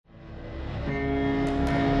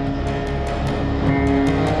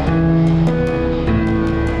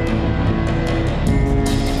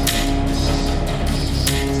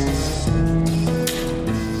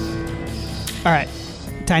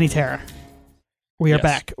Tiny Terror. We are Yes.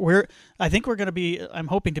 back. I think we're going to be, I'm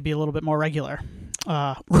hoping to be a little bit more regular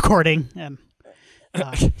recording and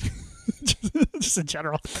just in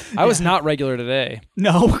general. I was not regular today.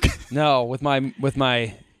 No. No, with my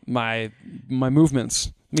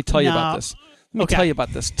movements. Let me tell you about this. Let me tell you about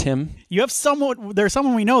this, Tim. You have there's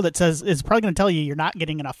someone we know that says is probably going to tell you you're not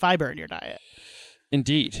getting enough fiber in your diet.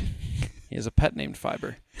 Indeed. He has a pet named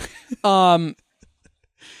Fiber.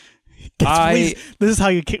 This is how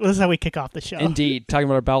we kick off the show. Indeed, talking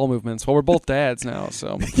about our bowel movements. Well, we're both dads now,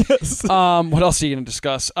 so. Yes. What else are you going to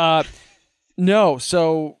discuss? No,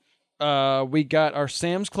 so we got our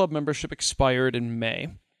Sam's Club membership expired in May,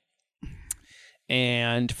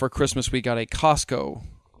 and for Christmas we got a Costco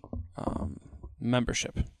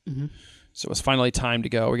membership. Mm-hmm. So it was finally time to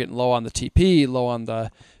go. We're getting low on the TP, low on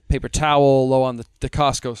the paper towel, low on the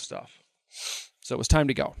Costco stuff. So it was time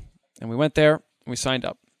to go, and we went there and we signed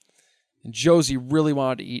up. And Josie really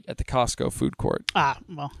wanted to eat at the Costco food court.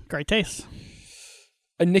 Well, great taste.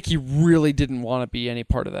 And Nikki really didn't want to be any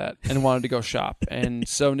part of that and wanted to go shop. And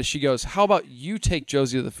so she goes, how about you take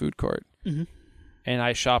Josie to the food court? Mm-hmm. And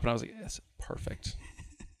I shop, and I was like, that's perfect.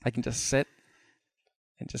 I can just sit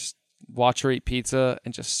and just watch her eat pizza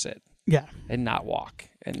and just sit. Yeah. And not walk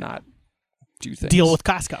and not do things. Deal with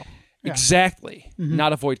Costco. Yeah. Exactly. Mm-hmm.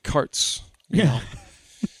 Not avoid carts. You know?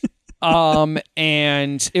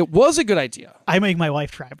 And it was a good idea. I make my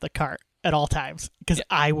wife drive the cart at all times because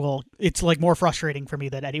it's like more frustrating for me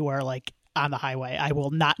than anywhere like on the highway. I will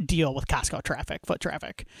not deal with Costco traffic, foot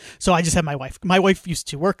traffic. So I just have my wife. My wife used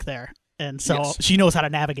to work there, and so she knows how to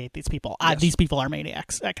navigate these people. These people are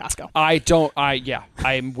maniacs at Costco.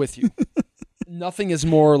 I'm with you. Nothing is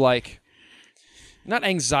more like, not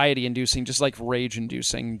anxiety inducing, just like rage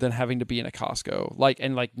inducing than having to be in a Costco,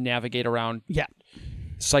 and navigate around. Yeah.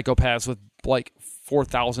 Psychopaths with like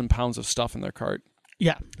 4,000 pounds of stuff in their cart.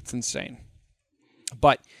 Yeah. It's insane.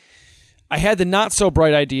 But I had the not so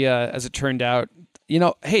bright idea, as it turned out,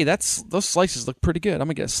 hey, those slices look pretty good. I'm going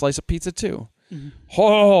to get a slice of pizza too. Mm-hmm.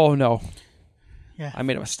 Oh, no. Yeah. I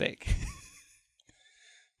made a mistake.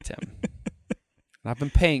 Tim. And I've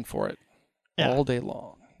been paying for it all day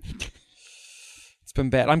long. It's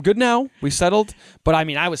been bad. I'm good now. We settled. But I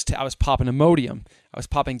mean, I was popping Imodium. I was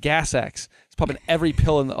popping Gas X. I was popping every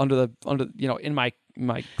pill in my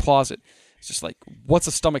closet. It's just like, what's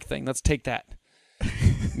a stomach thing? Let's take that.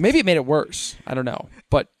 Maybe it made it worse. I don't know.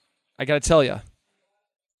 But I got to tell you,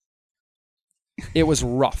 it was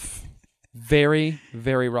rough. Very,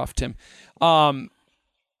 very rough, Tim. I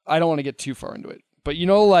don't want to get too far into it. But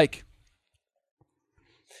when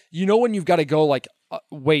you've got to go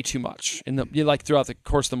way too much throughout the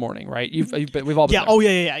course of the morning, right? We've all been there. Oh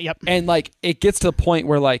yeah, yep. And it gets to the point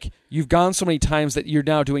where you've gone so many times that you're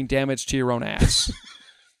now doing damage to your own ass,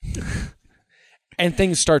 and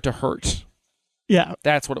things start to hurt. Yeah,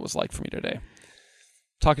 that's what it was like for me today.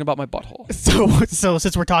 Talking about my butthole. So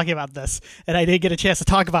since we're talking about this, and I didn't get a chance to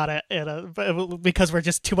talk about it, because we're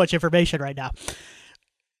just too much information right now.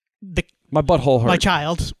 My butthole hurt. My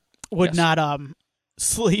child would not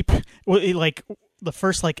sleep the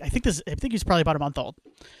first I think he's probably about a month old,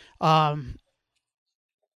 and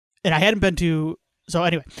I hadn't been to. So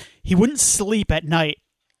anyway, he wouldn't sleep at night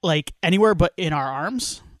anywhere but in our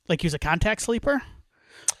arms. He was a contact sleeper,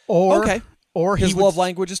 or his love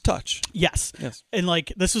language is touch. Yes. And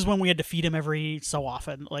this was when we had to feed him every so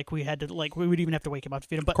often. We had to we would even have to wake him up to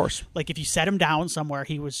feed him. But of course, if you set him down somewhere,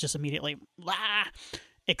 he was just immediately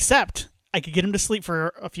except I could get him to sleep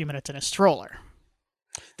for a few minutes in a stroller.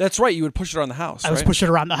 That's right. You would push it around the house. I was pushing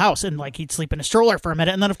it around the house, and he'd sleep in a stroller for a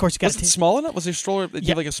minute, and then of course you got. Was it small enough? Was your stroller? Did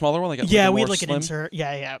you have a smaller one? We had slim? an insert.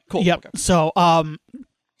 Yeah. Cool. Yep. Okay. So I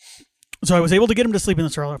was able to get him to sleep in the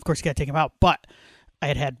stroller. Of course, you got to take him out, but I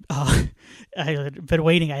had been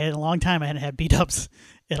waiting. I had a long time. I hadn't had B-dubs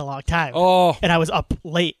in a long time. Oh, and I was up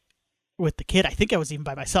late with the kid. I think I was even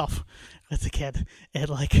by myself with the kid, and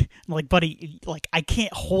I'm like, buddy, I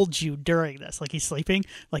can't hold you during this. He's sleeping.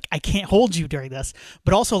 I can't hold you during this,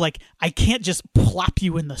 but also I can't just plop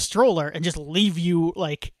you in the stroller and just leave you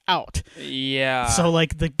out. Yeah. So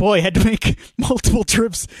the boy had to make multiple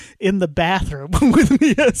trips in the bathroom with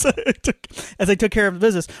me as I took care of the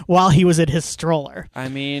business while he was in his stroller. I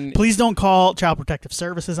mean, please don't call Child Protective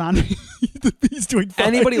Services on me. He's doing fine.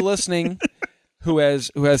 Anybody listening who has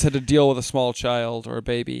had to deal with a small child or a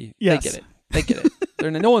baby, yes. They get it.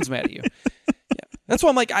 No one's mad at you. Yeah. That's why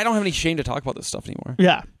I'm I don't have any shame to talk about this stuff anymore.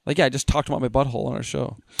 Yeah. I just talked about my butthole on our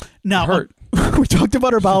show. Now, we talked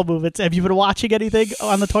about our bowel movements. Have you been watching anything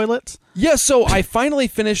on the toilets? Yeah, so I finally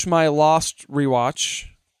finished my Lost rewatch.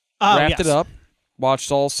 Wrapped it up.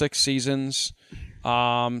 Watched all 6 seasons.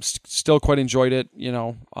 Still quite enjoyed it.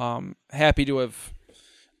 Happy to have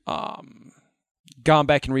gone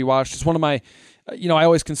back and rewatched. It's one of my, I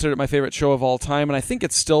always consider it my favorite show of all time, and I think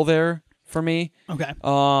it's still there for me. Okay.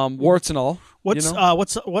 Warts and all.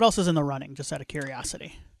 What else is in the running? Just out of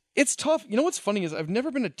curiosity. It's tough. What's funny is I've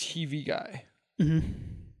never been a TV guy. Mm-hmm.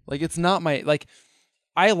 Like, it's not my, like,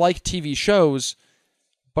 I like TV shows,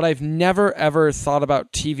 but I've never ever thought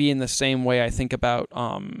about TV in the same way I think about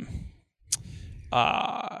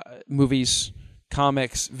movies,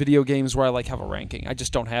 comics, video games, where I have a ranking. I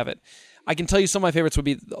just don't have it. I can tell you some of my favorites would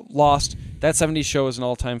be Lost. That 70s show is an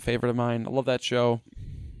all-time favorite of mine. I love that show.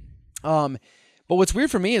 But what's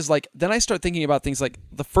weird for me is then I start thinking about things like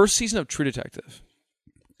the first season of True Detective.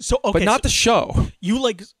 So okay, but not the show. You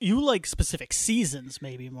like specific seasons,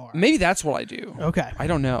 maybe more. Maybe that's what I do. Okay, I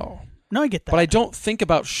don't know. No, I get that. But I don't think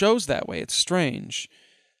about shows that way. It's strange.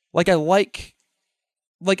 I like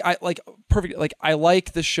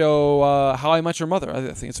the show How I Met Your Mother.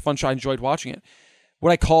 I think it's a fun show. I enjoyed watching it. Would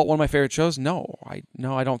I call it one of my favorite shows? No, I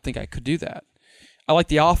don't think I could do that. I like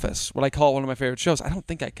The Office. Would I call it one of my favorite shows? I don't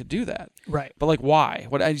think I could do that. Right. But why?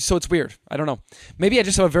 So it's weird. I don't know. Maybe I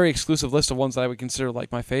just have a very exclusive list of ones that I would consider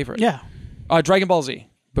my favorite. Yeah. Dragon Ball Z.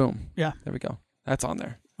 Boom. Yeah. There we go. That's on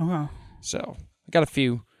there. Oh, wow. So I got a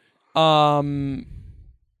few. So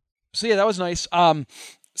yeah, that was nice.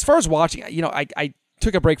 As far as watching, I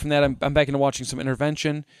took a break from that. I'm back into watching some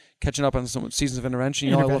Intervention, catching up on some seasons of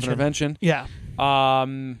Intervention. I love Intervention. Yeah.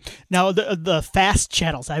 Now the fast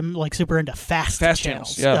channels, I'm super into fast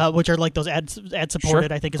channels, yeah. Which are those ad supported.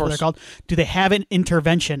 Sure, I think is what they're called. Do they have an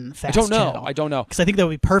Intervention fast channel? I don't know. Because I think that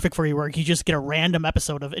would be perfect for you, where you just get a random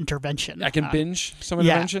episode of Intervention. I can binge some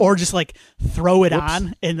Intervention, or just throw it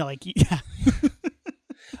on and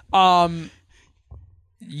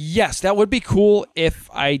Yes, that would be cool if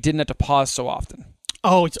I didn't have to pause so often.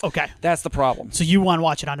 Oh, it's okay. That's the problem. So you want to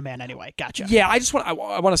watch it on demand anyway? Gotcha. Yeah, I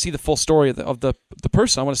want to see the full story of the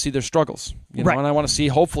person. I want to see their struggles, right. And I want to see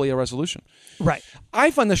hopefully a resolution. Right. I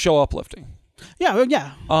find the show uplifting. Yeah,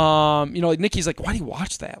 yeah. Nikki's why do you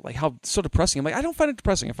watch that? How so depressing? I'm I don't find it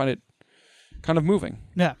depressing. I find it kind of moving.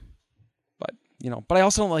 Yeah. But but I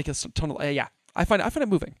also don't like a ton of I find it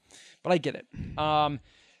moving, but I get it.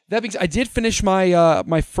 That being said, I did finish my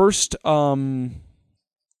my first.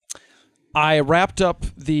 I wrapped up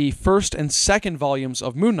the first and second volumes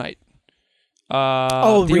of Moon Knight.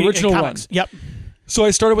 The original one. Yep. So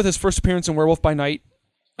I started with his first appearance in Werewolf by Night.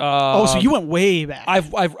 So you went way back.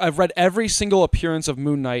 I've read every single appearance of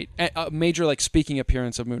Moon Knight, a major speaking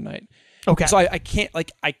appearance of Moon Knight. Okay. So I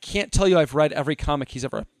can't tell you I've read every comic he's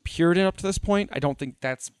ever appeared in up to this point. I don't think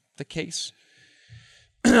that's the case.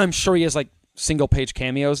 I'm sure he has single page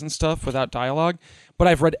cameos and stuff without dialogue. But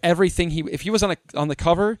I've read everything if he was on the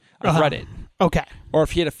cover, I've read it. Okay. Or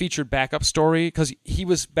if he had a featured backup story, because he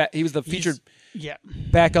was the featured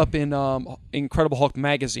backup in Incredible Hulk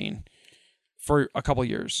magazine for a couple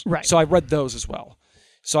years. Right. So I read those as well.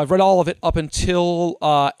 So I've read all of it up until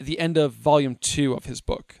the end of volume 2 of his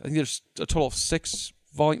book. I think there's a total of 6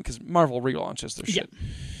 volumes because Marvel relaunches their shit.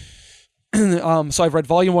 So I've read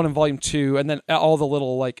volume 1 and volume 2, and then all the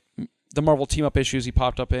little the Marvel team up issues he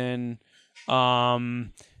popped up in.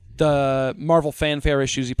 The Marvel fanfare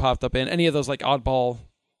issues he popped up in, any of those oddball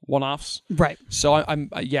one-offs. Right. So I'm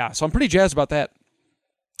pretty jazzed about that.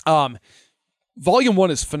 Volume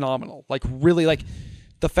 1 is phenomenal. Really,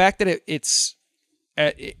 the fact that it's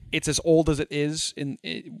as old as it is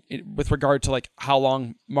with regard to how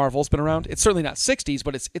long Marvel's been around. It's certainly not 60s,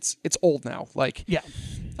 but it's old now.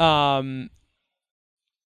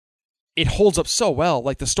 It holds up so well.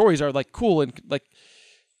 The stories are cool and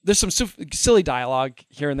there's some silly dialogue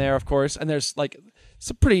here and there, of course, and there's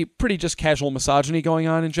some pretty just casual misogyny going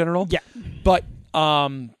on in general. Yeah. But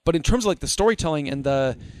in terms of the storytelling and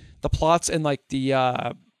the plots and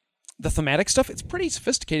the thematic stuff, it's pretty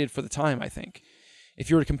sophisticated for the time, I think. If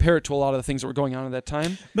you were to compare it to a lot of the things that were going on at that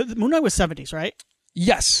time. But Moon Knight was 70s, right?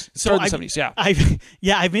 Yes. Started in the 70s,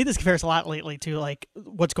 yeah. I've made this comparison a lot lately to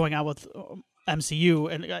what's going on with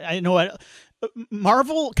MCU, and I know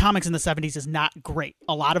Marvel comics in the 70s is not great.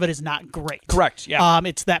 A lot of it is not great. Correct. Yeah.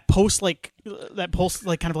 It's that post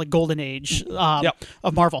kind of golden age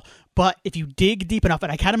of Marvel. But if you dig deep enough,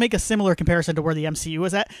 and I kind of make a similar comparison to where the MCU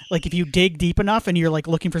is at. If you dig deep enough and you're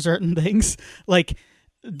looking for certain things,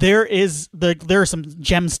 there are some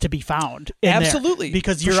gems to be found. Absolutely, there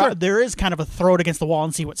because there is kind of a throw it against the wall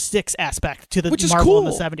and see what sticks aspect to the Marvel in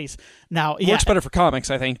the 70s. Now, works better for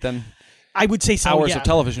comics, I think, than. I would say so. Hours of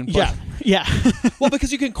television. But, yeah. Well,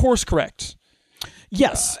 because you can course correct.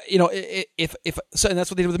 Yes. If so, and that's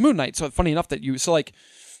what they did with Moon Knight. So funny enough that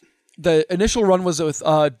the initial run was with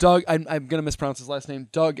Doug. I'm gonna mispronounce his last name.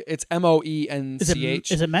 Doug. It's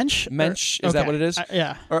Moench. Is it Mensch? Mensch. Is that what it is?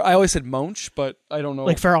 Yeah. Or I always said Monch, but I don't know.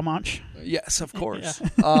 Like Pharoah Monch. Yes, of course.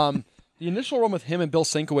 Yeah. The initial run with him and Bill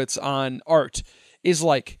Sienkiewicz on art is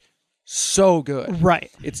like so good.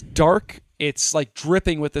 Right. It's dark. It's like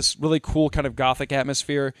dripping with this really cool kind of gothic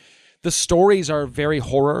atmosphere. The stories are very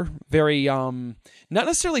horror, very not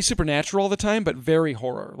necessarily supernatural all the time, but very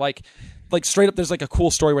horror. Like straight up, there's like a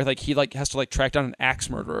cool story where like he like has to like track down an axe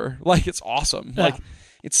murderer. Like it's awesome. Yeah. Like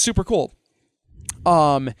it's super cool.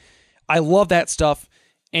 I love that stuff.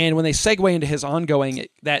 And when they segue into his ongoing,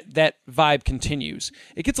 that vibe continues.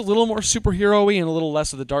 It gets a little more superhero-y and a little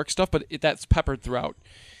less of the dark stuff, but that's peppered throughout.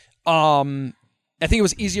 I think it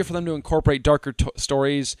was easier for them to incorporate darker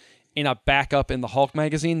stories in a backup in the Hulk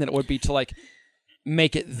magazine than it would be to like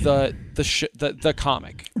make it the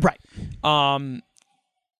comic. Right.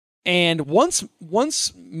 And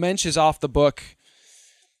once Mensch is off the book,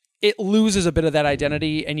 it loses a bit of that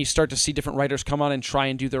identity, and you start to see different writers come on and try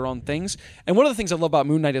and do their own things. And one of the things I love about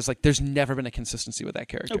Moon Knight is like there's never been a consistency with that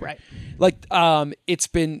character. Oh, right. Like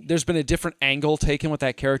there's been a different angle taken with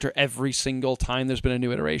that character every single time there's been a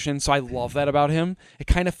new iteration. So I love that about him. It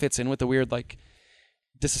kind of fits in with the weird like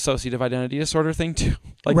dissociative identity disorder thing too.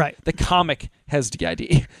 Like right. The comic has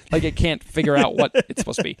DID. Like it can't figure out what it's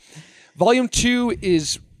supposed to be. Volume 2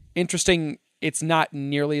 is interesting. It's not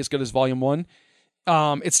nearly as good as Volume 1.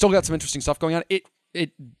 It's still got some interesting stuff going on.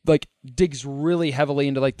 It like digs really heavily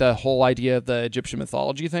into like the whole idea of the Egyptian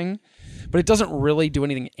mythology thing, but it doesn't really do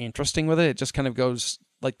anything interesting with it. It just kind of goes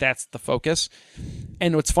like that's the focus.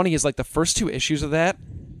 And what's funny is like the first 2 issues of that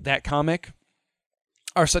comic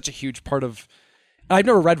are such a huge part of. I've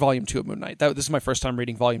never read Volume 2 of Moon Knight. This is my first time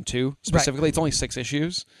reading Volume 2 specifically. Right. It's only 6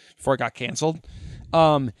 issues before it got canceled.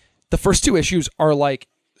 The first 2 issues are like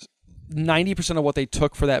 90% of what they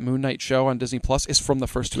took for that Moon Knight show on Disney Plus is from the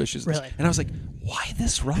first 2 issues. Really? And I was like, why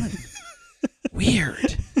this run?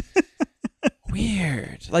 Weird.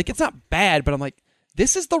 Like, it's not bad, but I'm like,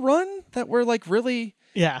 this is the run that we're like really...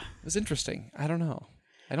 Yeah. It was interesting. I don't know.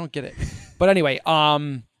 I don't get it. But anyway,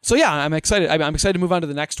 so yeah, I'm excited. I'm excited to move on to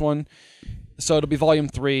the next one. So it'll be Volume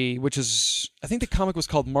 3, which is... I think the comic was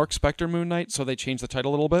called Mark Spector Moon Knight, so they changed the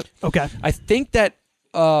title a little bit. Okay. I think that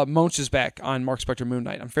Monch is back on Mark Spector Moon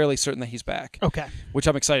Knight. I'm fairly certain that he's back. Okay. Which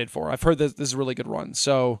I'm excited for. I've heard that this is a really good run.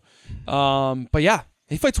 So, but yeah,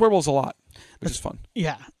 he fights werewolves a lot, which is fun.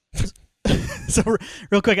 Yeah. So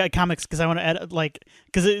real quick at comics, because I want to add, like,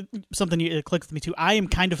 because it clicked with me too. I am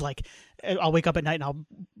kind of like, I'll wake up at night and I'll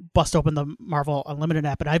bust open the Marvel Unlimited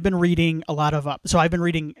app, and I've been reading a lot of,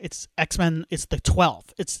 it's X-Men, it's the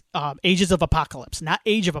 12th. It's Ages of Apocalypse, not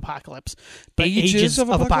Age of Apocalypse, but Ages of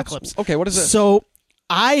Apocalypse. Okay, what is it? So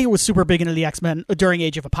I was super big into the X-Men during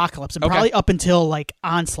Age of Apocalypse, and probably up until like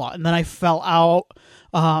Onslaught, and then I fell out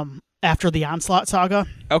after the Onslaught saga.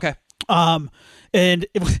 Okay. And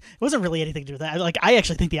it wasn't really anything to do with that. Like, I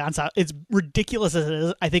actually think the Onslaught, it's ridiculous as it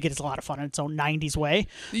is. I think it is a lot of fun in its own 90s way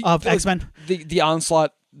of X-Men. The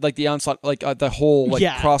Onslaught, like the whole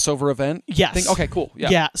crossover event. Yes. thing? Okay, cool. Yeah.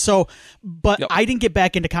 Yeah. So, but I didn't get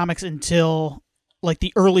back into comics until like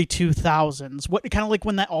the early 2000s. Kind of like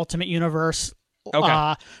when that Ultimate Universe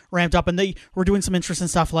ramped up, and they were doing some interesting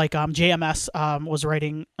stuff. Like JMS was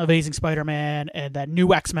writing Amazing Spider-Man, and then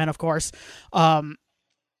New X-Men, of course.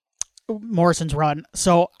 Morrison's run.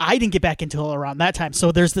 So I didn't get back until around that time.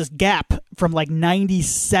 So there's this gap from like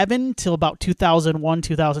 97 till about 2001,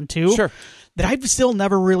 2002 that I've still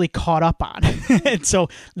never really caught up on. And so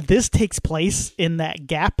this takes place in that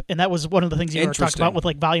gap. And that was one of the things you were talking about with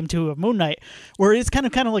like Volume 2 of Moon Knight, where it's kind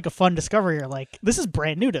of like a fun discovery. You're like, this is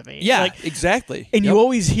brand new to me. Yeah, like, exactly. And you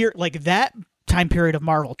always hear like that time period of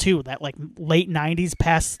Marvel too, that like late 90s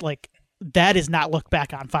past like, that is not looked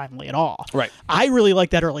back on fondly at all. Right. I really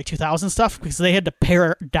like that early 2000 stuff because they had to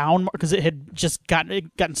pare it down because it had just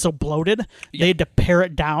gotten so bloated. Yep. They had to pare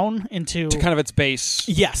it down to kind of its base.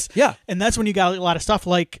 Yes. Yeah. And that's when you got a lot of stuff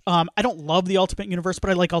like I don't love the Ultimate Universe,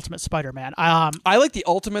 but I like Ultimate Spider-Man. I like the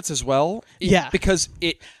Ultimates as well. Because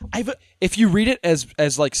if you read it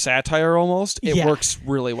as like satire almost, it works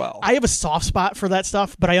really well. I have a soft spot for that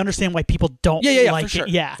stuff, but I understand why people don't like for sure.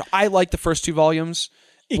 it. Yeah. I like the first 2 volumes.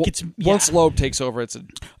 Once Loeb takes over, it's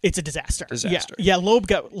a disaster. Yeah. Loeb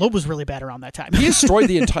was really bad around that time. He destroyed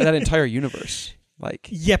that entire universe. Like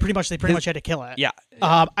pretty much. They pretty much had to kill it. Yeah.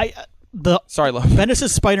 Sorry, Lo. Bendis'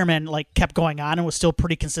 Spider-Man like kept going on and was still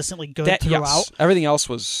pretty consistently good throughout. Yes. Everything else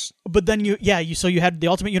was. But then you had the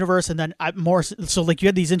Ultimate Universe, and then Morrison. So like you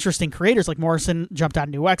had these interesting creators, like Morrison jumped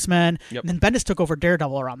on New X-Men, and then Bendis took over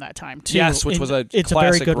Daredevil around that time too. Yes, which was a it's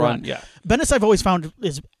classic a very good run. Yeah, Bendis I've always found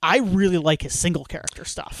is I really like his single character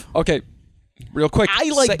stuff. Okay, real quick, I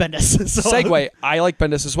like Bendis. So. Segue. I like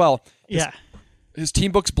Bendis as well. His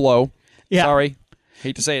team books blow. Yeah. Sorry,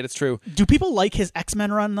 hate to say it, it's true. Do people like his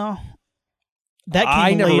X-Men run though? That came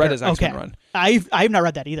I never later. read his X-Men run. I've not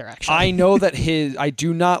read that either. Actually, I know that I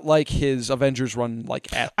do not like his Avengers run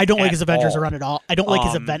I don't like his Avengers all. run at all. I don't like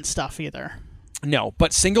his event stuff either. No,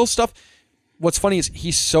 but single stuff. What's funny is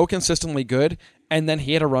he's so consistently good, and then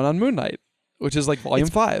he had a run on Moon Knight, which is like volume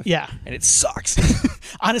 5. Yeah, and it sucks.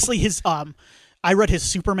 Honestly, his I read his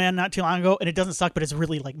Superman not too long ago, and it doesn't suck, but it's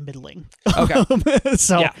really like middling. Okay, because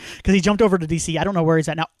he jumped over to DC. I don't know where he's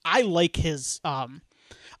at now. I like his I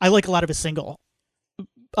like a lot of his single.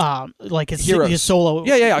 Like his solo.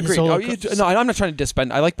 Yeah, agreed. No, I'm not trying to diss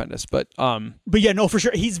Bendis. I like Bendis, but yeah, no, for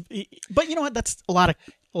sure. But you know what? That's a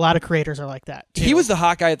lot of creators are like that too. He was the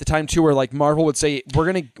hot guy at the time too, where like Marvel would say,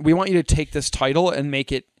 we want you to take this title and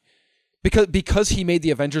make it because he made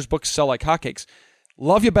the Avengers books sell like hotcakes.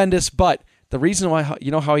 Love you, Bendis, but the reason why,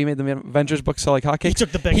 you know how he made the Avengers books sell like hotcakes? He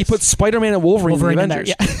took the biggest. He put Spider-Man and Wolverine in the Avengers.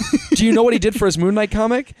 In there, yeah. Do you know what he did for his Moon Knight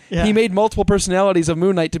comic? Yeah. He made multiple personalities of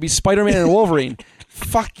Moon Knight to be Spider-Man and Wolverine.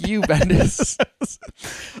 Fuck you, Bendis.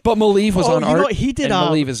 But Maleev was on art. He did. And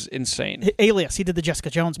Maleev is insane. Alias. He did the Jessica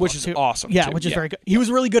Jones, which is awesome. Yeah, too. which is very good. He was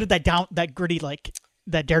really good at that gritty, like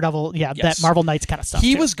that Daredevil. Yeah, that Marvel Knights kind of stuff.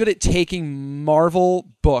 He was good at taking Marvel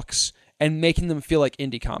books and making them feel like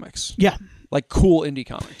indie comics. Yeah. Like cool indie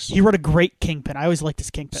comics. He wrote a great Kingpin. I always liked his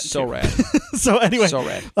Kingpin. So too. rad. So anyway, so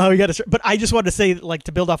rad. We got to. But I just wanted to say, like,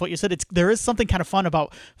 to build off what you said, there is something kind of fun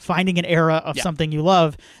about finding an era of something you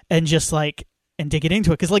love and just like digging into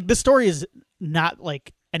it, because like this story is not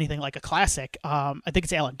like anything like a classic. I think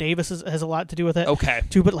it's Alan Davis has a lot to do with it. Okay.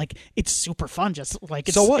 Too, but like it's super fun. Just like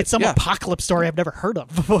it's some apocalypse story I've never heard of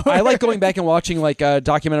before. I like going back and watching like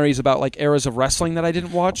documentaries about like eras of wrestling that I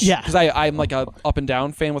didn't watch. Yeah. Because I'm like a up and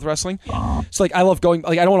down fan with wrestling. So like I love going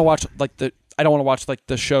like I don't want to watch like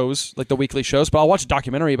the shows, like the weekly shows, but I'll watch a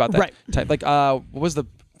documentary about that type. Like what was the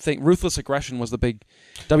thing? Ruthless Aggression was the big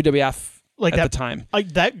WWF. Like at the time.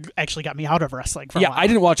 That actually got me out of wrestling for a while. I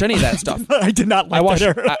didn't watch any of that stuff. I did not like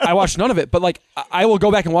that. I watched none of it, but like I will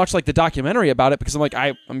go back and watch like the documentary about it because I'm like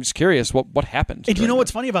I'm just curious what happened. And you know what's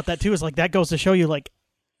funny about that too is like that goes to show you like,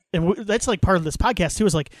 and that's like part of this podcast too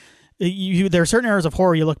is like there are certain eras of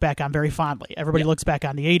horror you look back on very fondly. Everybody looks back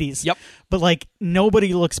on the 80s. Yep. But like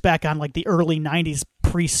nobody looks back on like the early 90s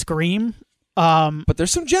pre-Scream. But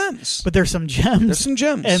there's some gems.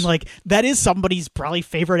 And like that is somebody's probably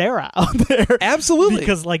favorite era out there. Absolutely.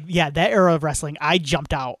 Because like that era of wrestling, I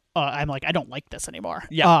jumped out. I'm like, I don't like this anymore.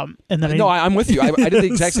 Yeah. And then I'm with you. I did the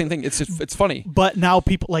exact same thing. It's funny. But now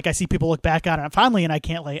people like I see people look back on it fondly, and I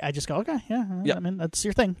can't like I just go, okay, yeah. I mean that's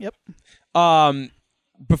your thing. Yep.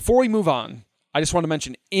 Before we move on, I just want to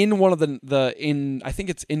mention in one of I think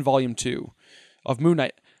it's in volume 2 of Moon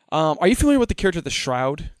Knight. Are you familiar with the character the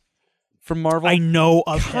Shroud? From Marvel, I know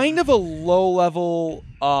of kind of a low level,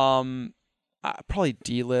 probably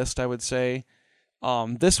D-list, I would say.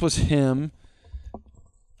 This was him.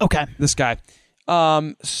 Okay, this guy.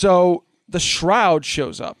 So the Shroud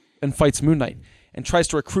shows up and fights Moon Knight and tries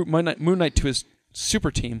to recruit Moon Knight to his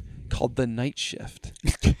super team called the Night Shift.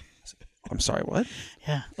 I'm sorry, what?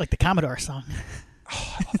 Yeah, like the Commodore song.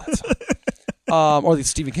 Oh, I love that song. Or the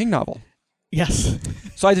Stephen King novel. Yes.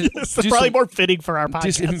 So I did. It's probably more fitting for our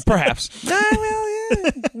podcast. Perhaps.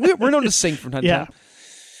 We're known to sing from time to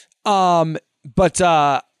time. But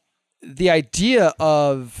the idea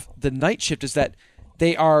of the Night Shift is that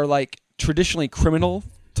they are like traditionally criminal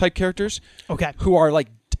type characters. Okay. Who are like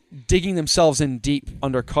digging themselves in deep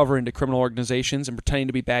undercover into criminal organizations and pretending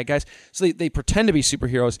to be bad guys. So they pretend to be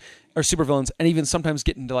superheroes or supervillains, and even sometimes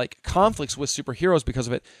get into like conflicts with superheroes because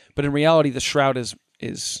of it. But in reality, the Shroud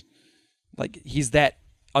is like he's that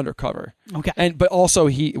undercover. Okay. But also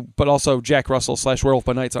Jack Russell / Werewolf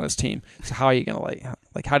by Night's on his team. So how are you gonna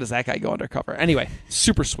like how does that guy go undercover? Anyway,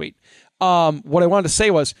 super sweet. What I wanted to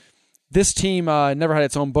say was this team never had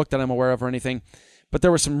its own book that I'm aware of or anything, but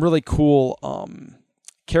there were some really cool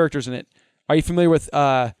characters in it. Are you familiar with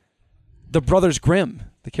the Brothers Grimm?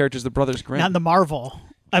 The characters, the Brothers Grimm. Not in the Marvel.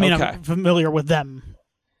 I mean, okay. I'm familiar with them.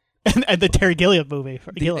 And the Terry Gilliam movie.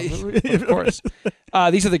 Of course.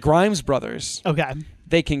 These are the Grimes brothers. Okay.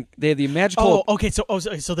 They have the magical. Oh, okay.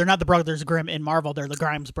 So they're not the Brothers Grimm in Marvel. They're the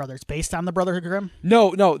Grimes brothers, based on the Brothers Grimm.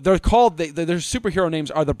 No. They're called. Their superhero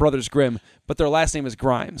names are the Brothers Grimm, but their last name is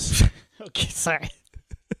Grimes. Okay, sorry.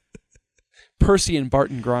 Percy and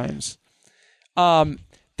Barton Grimes.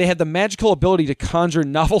 They had the magical ability to conjure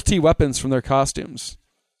novelty weapons from their costumes.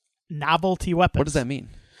 Novelty weapons. What does that mean?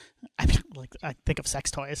 I mean, like I think of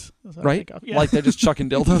sex toys, right? Yeah. Like they're just chucking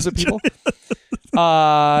dildos at people.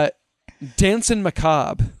 Dancing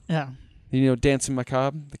Macabre. Yeah. You know Dancing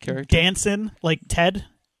Macabre, the character? Dancing, like Ted?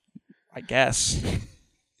 I guess.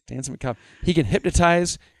 Dancing Macabre. He can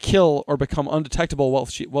hypnotize, kill, or become undetectable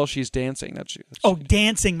while she's dancing.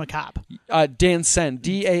 Dancing Macabre. Dancen.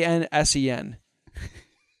 Dansen.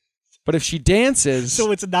 But if she dances...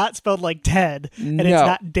 So it's not spelled like Ted, and no. it's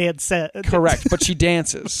not Dansen. Correct, but she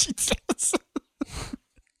dances.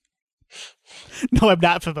 No, I'm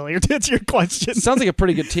not familiar to answer your question. Sounds like a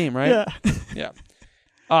pretty good team, right? Yeah.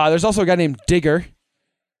 There's also a guy named Digger.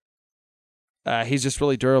 He's just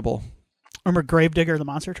really durable. Remember Gravedigger, the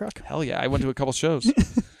monster truck? Hell yeah, I went to a couple shows.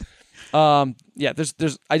 I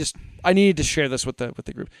needed to share this with the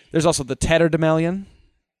group. There's also the Tatterdemalion.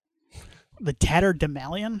 The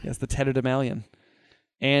Tatterdemalion? Yes, the Tatterdemalion.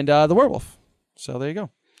 And the werewolf. So there you go.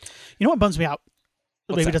 You know what bums me out?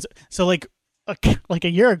 So like a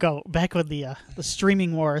year ago, back when the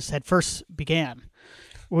streaming wars had first began,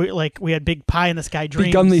 we had big pie in the sky dreams.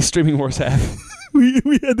 Begun these streaming wars have. we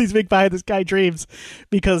had these big pie in the sky dreams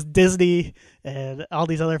because Disney and all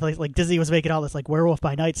these other places, like Disney was making all this like Werewolf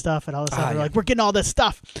by Night stuff and all this stuff. They're like, we're getting all this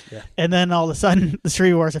stuff. Yeah. And then all of a sudden the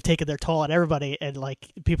streaming wars have taken their toll on everybody. And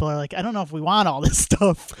like, people are like, I don't know if we want all this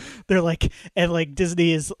stuff. They're like, and like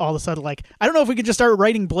Disney is all of a sudden like, I don't know if we can just start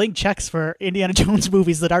writing blank checks for Indiana Jones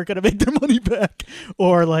movies that aren't going to make their money back.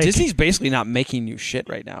 Or like Disney's basally not making new shit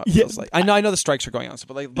right now. It feels like. I know the strikes are going on,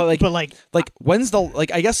 but when's the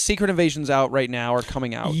I guess Secret Invasion's out right now or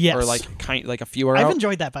coming out? Yes. Or a few are out. I've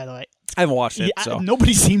enjoyed that, by the way. I haven't watched it. So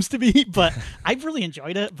nobody seems to be, but I've really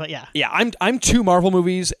enjoyed it. But yeah, I'm 2 Marvel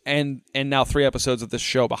movies and now 3 episodes of this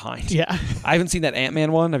show behind. Yeah, I haven't seen that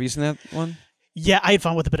Ant-Man one. Have you seen that one? Yeah, I had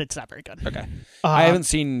fun with it, but it's not very good. Okay, I haven't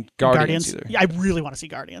seen Guardians either. Yeah, I really want to see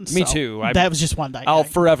Guardians. Me too. That was just one that I'll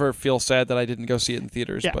forever feel sad that I didn't go see it in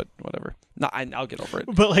theaters. Yeah. But whatever. No, I'll get over it.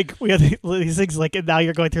 But like we have these things like, and now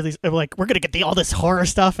you're going through these like we're gonna get all this horror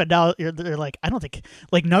stuff, and now they're like, I don't think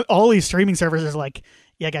like all these streaming services are like,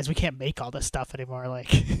 yeah, guys, we can't make all this stuff anymore. Like,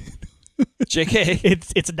 JK,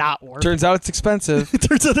 it's not worth. Turns out it's expensive. It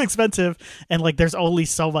turns out expensive, and like there's only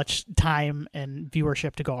so much time and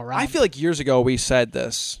viewership to go around. I feel like years ago we said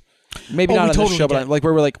this, maybe not on this show, but like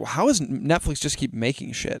where we're like, well, how does Netflix just keep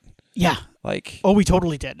making shit? Yeah, like we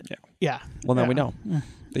totally did. Yeah. Well, now we know.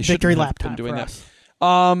 They Victory shouldn't lap have time been doing for that.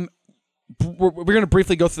 us. We're going to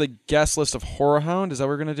briefly go through the guest list of HorrorHound. Is that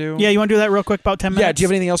what we're going to do? Yeah, you want to do that real quick, about 10 minutes? Yeah, do you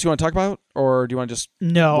have anything else you want to talk about? Or do you want to just...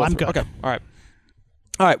 No, I'm good. Okay, all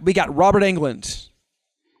right, we got Robert Englund,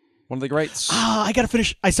 one of the greats. I got to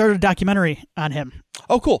finish. I started a documentary on him.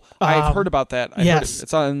 Oh, cool. I've heard about that. Yes.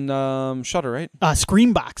 It's on Shudder, right?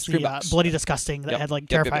 Screambox, the Bloody Disgusting that had like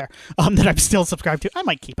Terrifier, that I'm still subscribed to. I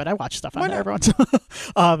might keep it. I watch stuff on there every once in a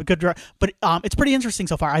while. Good, but it's pretty interesting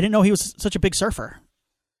so far. I didn't know he was such a big surfer.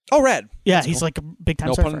 Oh, rad. Yeah, That's he's cool. like a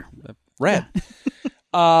big-time surfer. Rad.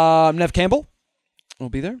 Yeah. Nev Campbell will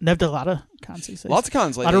be there. Nev did a lot of cons these days. Lots of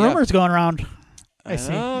cons lately. A lot of rumors going around. I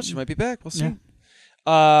see. Oh, she might be back. We'll see.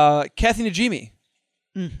 Yeah. Kathy Najimy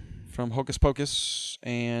from Hocus Pocus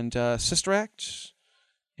and Sister Act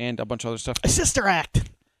and a bunch of other stuff. Sister Act.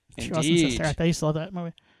 Indeed. She was in Sister Act. I used to love that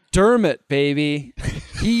movie. Dermot, baby.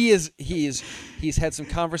 He's had some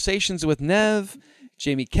conversations with Nev,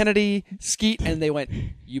 Jamie Kennedy, Skeet, and they went,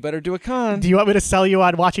 you better do a con. Do you want me to sell you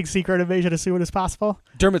on watching Secret Invasion as soon as possible?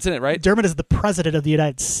 Dermot's in it, right? Dermot is the president of the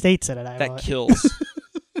United States in it. That kills.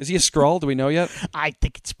 Is he a Skrull? Do we know yet? I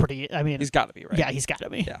think it's pretty... I mean... He's got to be, right? Yeah, he's got to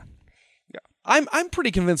be. Yeah. I'm pretty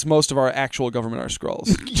convinced most of our actual government are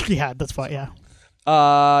Skrulls. Yeah, that's fine, yeah.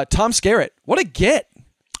 Tom Skerritt. What a get.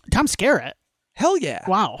 Tom Skerritt? Hell yeah.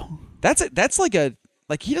 Wow. That's like a...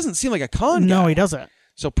 Like, he doesn't seem like a con guy. No, he doesn't.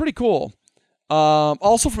 So, pretty cool.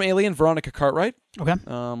 Also from Alien, Veronica Cartwright. Okay.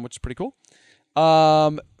 Which is pretty cool.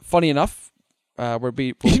 Funny enough,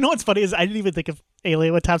 you know what's funny is I didn't even think of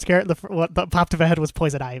Alien with Tom Skerritt. What popped in my head was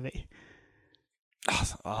Poison Ivy.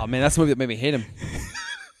 Oh man, that's the movie that made me hate him.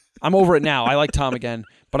 I'm over it now. I like Tom again,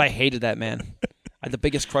 but I hated that man. I had the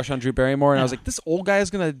biggest crush on Drew Barrymore, and I was like, this old guy is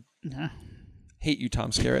gonna hate you,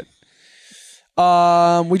 Tom Skerritt.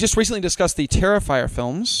 We just recently discussed the Terrifier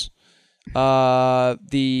films.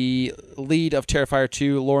 The lead of Terrifier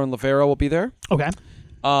 2, Lauren Lavera, will be there. Okay.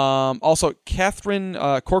 Also, Catherine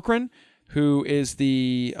Corcoran, who is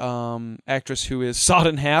the actress who is sawed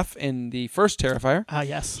in half in the first Terrifier.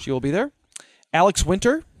 Yes. She will be there. Alex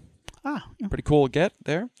Winter. Yeah. Pretty cool get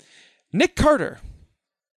there. Nick Carter.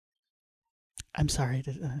 I'm sorry.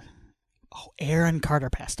 Aaron Carter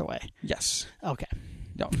passed away. Yes. Okay.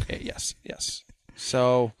 No. Yes.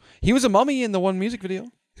 So he was a mummy in the one music video.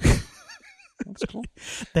 That's cool.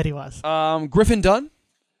 That he was. Griffin Dunn.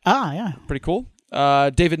 Yeah. Pretty cool.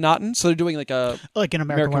 David Naughton. So they're doing like an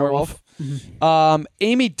American Werewolf. Mm-hmm.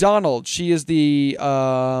 Amy Donald. She is the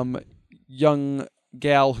young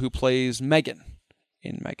gal who plays Megan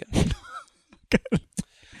in Megan.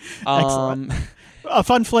 Excellent. A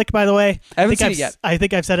fun flick, by the way. I haven't seen it yet. I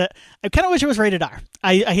think I've said it. I kind of wish it was rated R.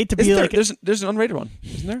 I hate to be like... There's an unrated one,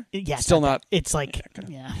 isn't there? Yeah. Still not. It's like...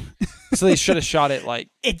 Yeah. So they should have shot it like...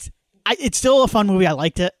 It's still a fun movie. I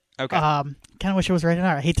liked it. Okay. Kind of wish it was rated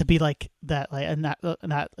R. I hate to be like that, like, and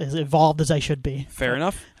not as evolved as I should be. Fair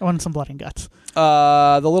enough. I want some blood and guts.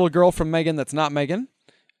 The little girl from Megan that's not Megan,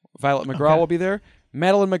 Violet McGraw, will be there.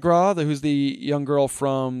 Madeline McGraw, who's the young girl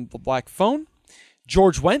from The Black Phone.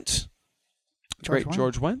 George Wendt.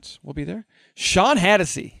 George Wendt will be there. Sean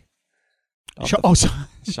Hannity. Sean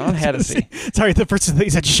Hannity. Sorry, the person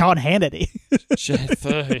that said Sean Hannity.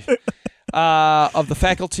 Of The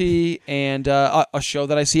Faculty and a show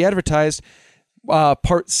that I see advertised.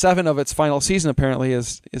 Part 7 of its final season apparently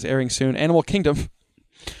is airing soon. Animal Kingdom.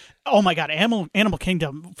 Oh my God, Animal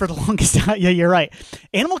Kingdom for the longest time. Yeah, you're right.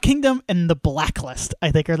 Animal Kingdom and The Blacklist,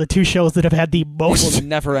 I think, are the two shows that have had the most. It will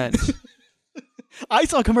never end. I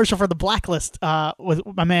saw a commercial for The Blacklist with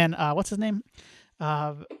my man, what's his name?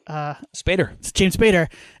 Spader. It's James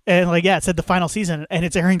Spader. And it said the final season, and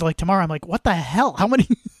it's airing tomorrow. I'm like, what the hell? How many?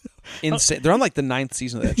 Insane. They're on the 9th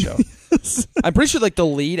season of that show. I'm pretty sure the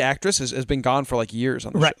lead actress has been gone for years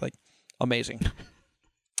on the show. Amazing.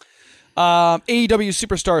 AEW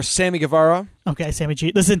superstar Sammy Guevara. Okay, Sammy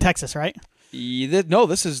G. This is in Texas, right? No,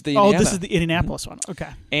 this is the Indiana. This is the Indianapolis one. Okay.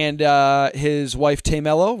 And his wife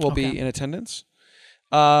Tamello will be in attendance.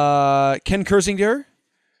 Ken Kersinger,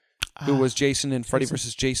 who was Jason in Freddy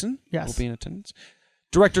vs. Jason, will be in attendance.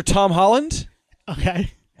 Director Tom Holland.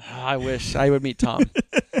 Okay. I wish I would meet Tom.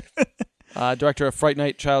 Director of Fright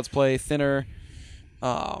Night, Child's Play, Thinner.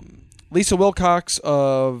 Lisa Wilcox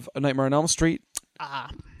of A Nightmare on Elm Street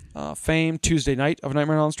fame. Tuesday Night of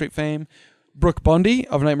Nightmare on Elm Street fame. Brooke Bundy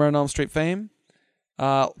of Nightmare on Elm Street fame.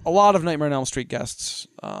 A lot of Nightmare on Elm Street guests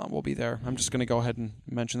will be there. I'm just going to go ahead and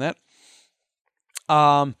mention that.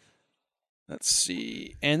 Let's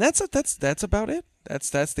see, and that's about it. That's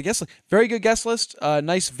the guest list. Very good guest list.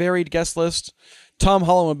 Nice varied guest list. Tom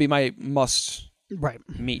Holland would be my must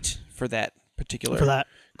meet for that particular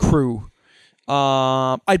crew.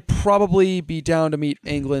 I'd probably be down to meet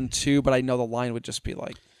England too, but I know the line would just be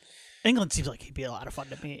England seems like he'd be a lot of fun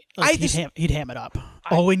to meet. He'd ham it up.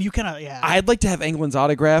 And you kind of I'd like to have England's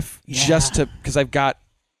autograph just because I've got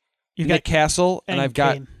Nick Castle and I've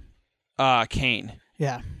got Kane.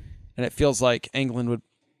 Yeah. And it feels like England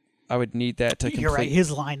I would need that to complete. You're right. His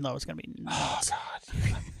line, though, is going to be nuts. Oh,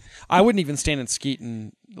 God. I wouldn't even stand in Skeet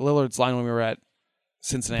and Lillard's line when we were at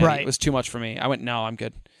Cincinnati. Right. It was too much for me. I went, no, I'm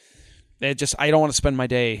good. I don't want to spend my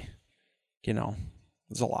day,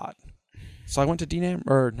 there's a lot. So I went to Dean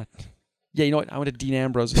Ambrose. Yeah, you know what? I went to Dean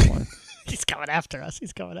Ambrose's one. He's coming after us.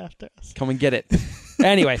 Come and get it.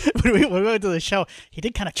 Anyway. when we went to the show, he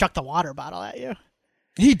did kind of chuck the water bottle at you.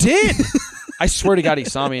 He did. I swear to God, he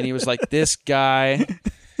saw me and he was like, this guy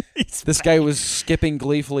was skipping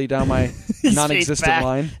gleefully down my non-existent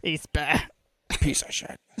line. He's back. Piece of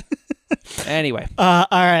shit. Anyway. All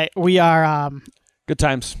right. We are... Good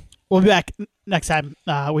times. We'll be back next time.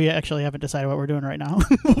 We actually haven't decided what we're doing right now.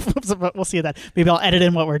 We'll see that. Maybe I'll edit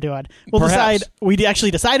in what we're doing. We'll decide. We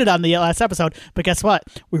actually decided on the last episode, but guess what?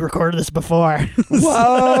 We recorded this before.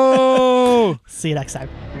 Whoa! See you next time.